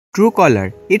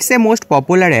Truecaller. It's a most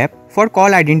popular app for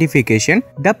call identification,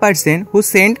 the person who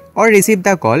sent or received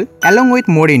the call along with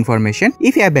more information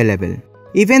if available.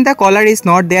 Even the caller is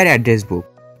not their address book.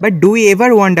 But do you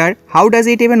ever wonder how does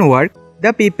it even work?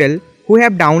 The people who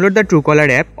have downloaded the Truecaller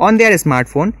app on their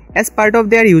smartphone as part of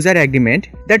their user agreement,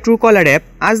 the Truecaller app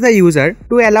asks the user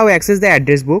to allow access the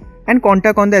address book and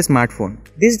contact on the smartphone.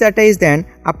 This data is then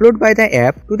uploaded by the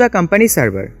app to the company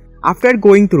server. After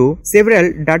going through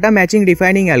several data matching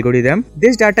refining algorithms,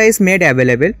 this data is made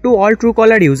available to all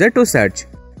Truecaller users to search.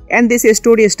 And this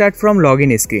story starts from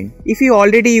login screen. If you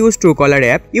already use Truecaller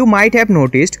app, you might have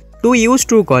noticed to use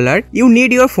Truecaller, you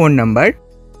need your phone number.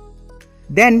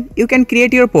 Then you can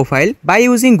create your profile by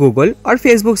using Google or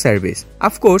Facebook service.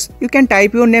 Of course, you can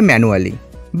type your name manually.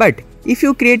 But if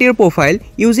you create your profile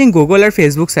using Google or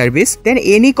Facebook service, then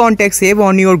any contact saved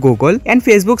on your Google and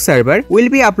Facebook server will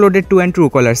be uploaded to an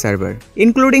Truecaller server,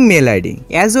 including mail ID,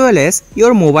 as well as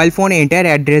your mobile phone entire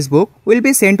address book will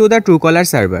be sent to the Truecaller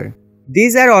server.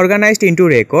 These are organized into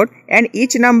record and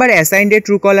each number assigned a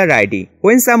Truecaller ID.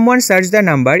 When someone searches the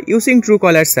number using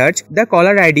Truecaller search, the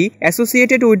caller ID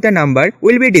associated with the number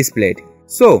will be displayed.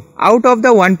 So, out of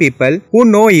the 1 people who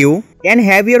know you and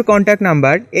have your contact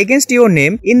number against your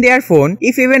name in their phone,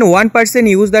 if even one person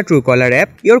use the Truecaller app,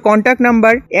 your contact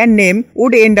number and name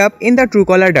would end up in the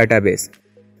Truecaller database.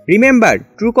 Remember,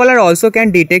 Truecaller also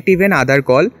can detect even other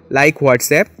call like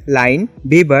WhatsApp, Line,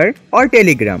 Viber or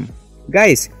Telegram.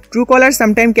 Guys, Truecaller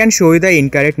sometimes can show you the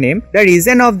incorrect name. The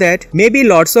reason of that may be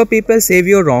lots of people save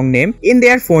your wrong name in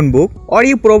their phone book or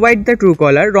you provide the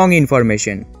Truecaller wrong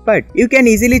information. But you can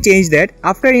easily change that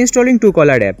after installing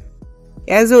Truecaller app,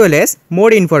 as well as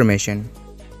more information.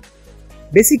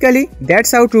 Basically,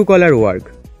 that's how Truecaller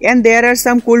works. And there are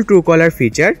some cool Truecaller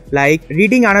features like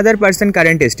reading another person's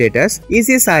current status, is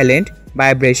he silent,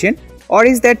 vibration, or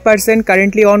is that person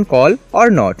currently on call or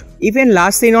not, even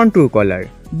last seen on Truecaller.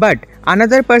 But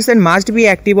another person must be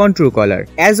active on Truecaller,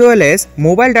 as well as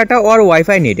mobile data or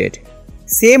Wi-Fi needed.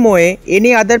 Same way,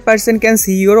 any other person can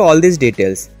see your all these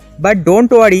details. But don't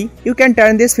worry, you can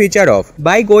turn this feature off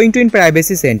by going to in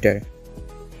Privacy Center.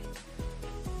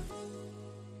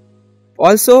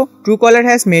 Also, Truecaller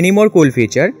has many more cool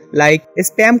features like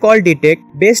spam call detect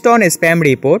based on spam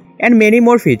report and many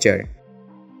more features.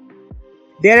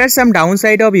 There are some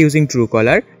downside of using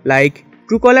Truecaller like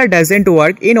Truecaller doesn't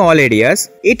work in all areas,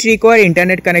 it requires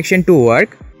internet connection to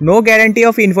work, no guarantee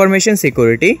of information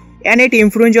security, and it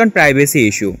infringes on privacy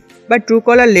issue. But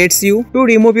Truecaller lets you to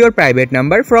remove your private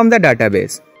number from the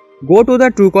database. Go to the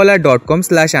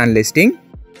truecaller.com/unlisting,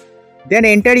 then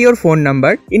enter your phone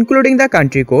number including the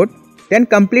country code, then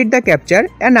complete the captcha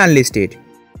and unlist it.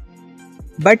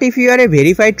 But if you are a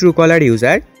verified Truecaller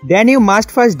user, then you must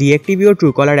first deactivate your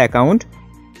Truecaller account.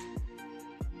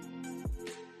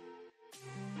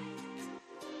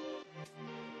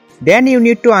 Then you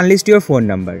need to unlist your phone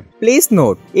number. Please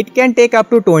note, it can take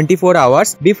up to 24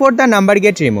 hours before the number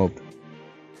gets removed.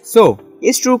 So,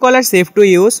 is Truecaller safe to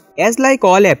use? As like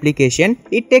all application,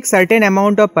 it takes certain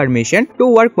amount of permission to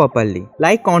work properly,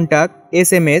 like contact,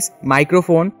 SMS,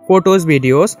 microphone, photos,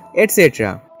 videos,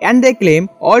 etc. And they claim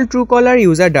all Truecaller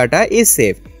user data is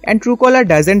safe and Truecaller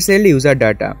doesn't sell user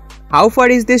data. How far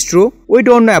is this true? We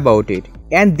don't know about it.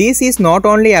 And this is not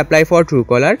only apply for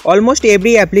Truecaller, almost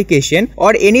every application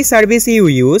or any service you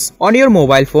use on your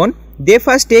mobile phone, they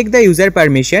first take the user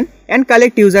permission and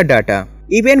collect user data.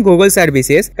 Even Google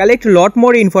services collect lot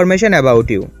more information about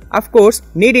you. Of course,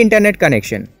 need internet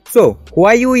connection. So,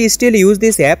 why you still use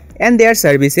this app and their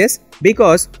services?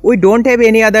 Because we don't have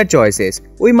any other choices.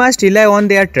 We must rely on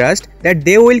their trust that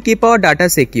they will keep our data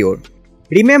secure.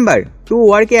 Remember, to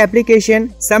work an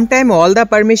application, sometimes all the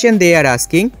permission they are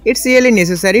asking, it's really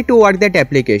necessary to work that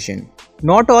application.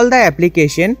 Not all the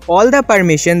application, all the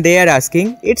permission they are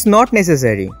asking, it's not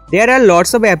necessary. There are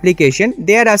lots of application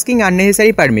they are asking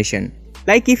unnecessary permission.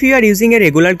 Like if you are using a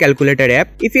regular calculator app,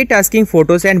 if it's asking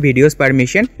photos and videos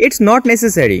permission, it's not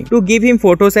necessary to give him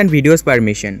photos and videos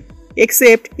permission.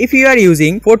 Except if you are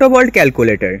using photo vault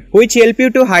calculator, which help you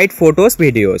to hide photos,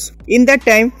 videos. In that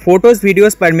time, photos,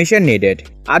 videos permission needed.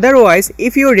 Otherwise,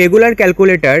 if your regular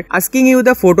calculator asking you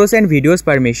the photos and videos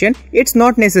permission, it's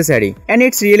not necessary and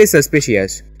it's really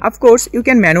suspicious. Of course, you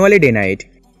can manually deny it.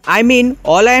 I mean,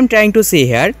 all I am trying to say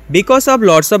here, because of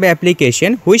lots of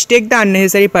application which take the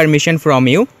unnecessary permission from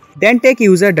you, then take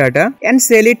user data and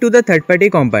sell it to the third-party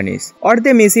companies, or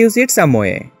they misuse it some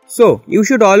way. So, you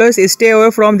should always stay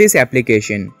away from this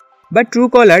application. But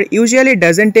Truecaller usually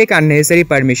doesn't take unnecessary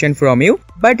permission from you.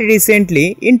 But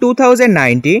recently, in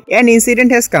 2019, an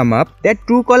incident has come up that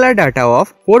Truecaller data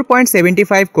of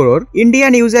 4.75 crore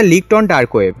Indian user leaked on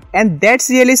dark web. And that's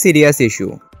really serious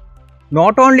issue.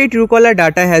 Not only Truecaller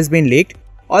data has been leaked,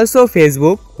 also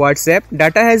Facebook, WhatsApp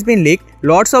data has been leaked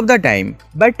lots of the time,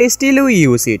 but still we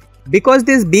use it because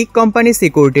this big company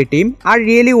security team are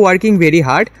really working very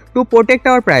hard to protect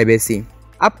our privacy.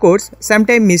 Of course,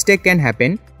 sometimes mistake can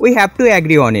happen, we have to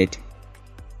agree on it.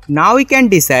 Now we can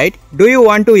decide, do you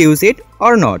want to use it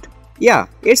or not? Yeah,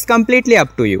 it's completely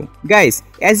up to you. Guys,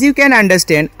 as you can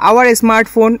understand, our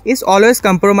smartphone is always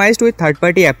compromised with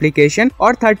third-party application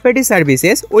or third-party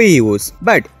services we use.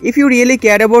 But if you really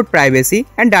care about privacy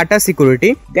and data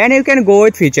security, then you can go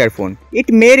with feature phone.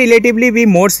 It may relatively be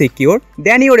more secure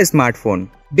than your smartphone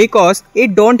because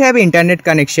it don't have internet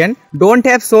connection, don't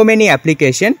have so many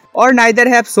application or neither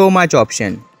have so much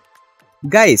option.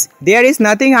 Guys, there is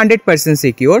nothing 100%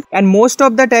 secure and most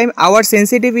of the time our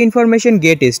sensitive information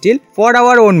get stolen for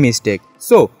our own mistake.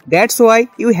 So that's why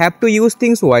you have to use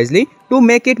things wisely to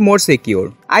make it more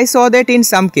secure. I saw that in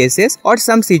some cases or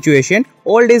some situation,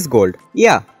 old is gold.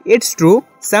 Yeah, it's true,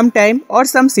 sometime or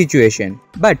some situation,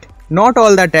 but not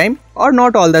all the time or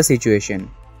not all the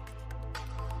situation.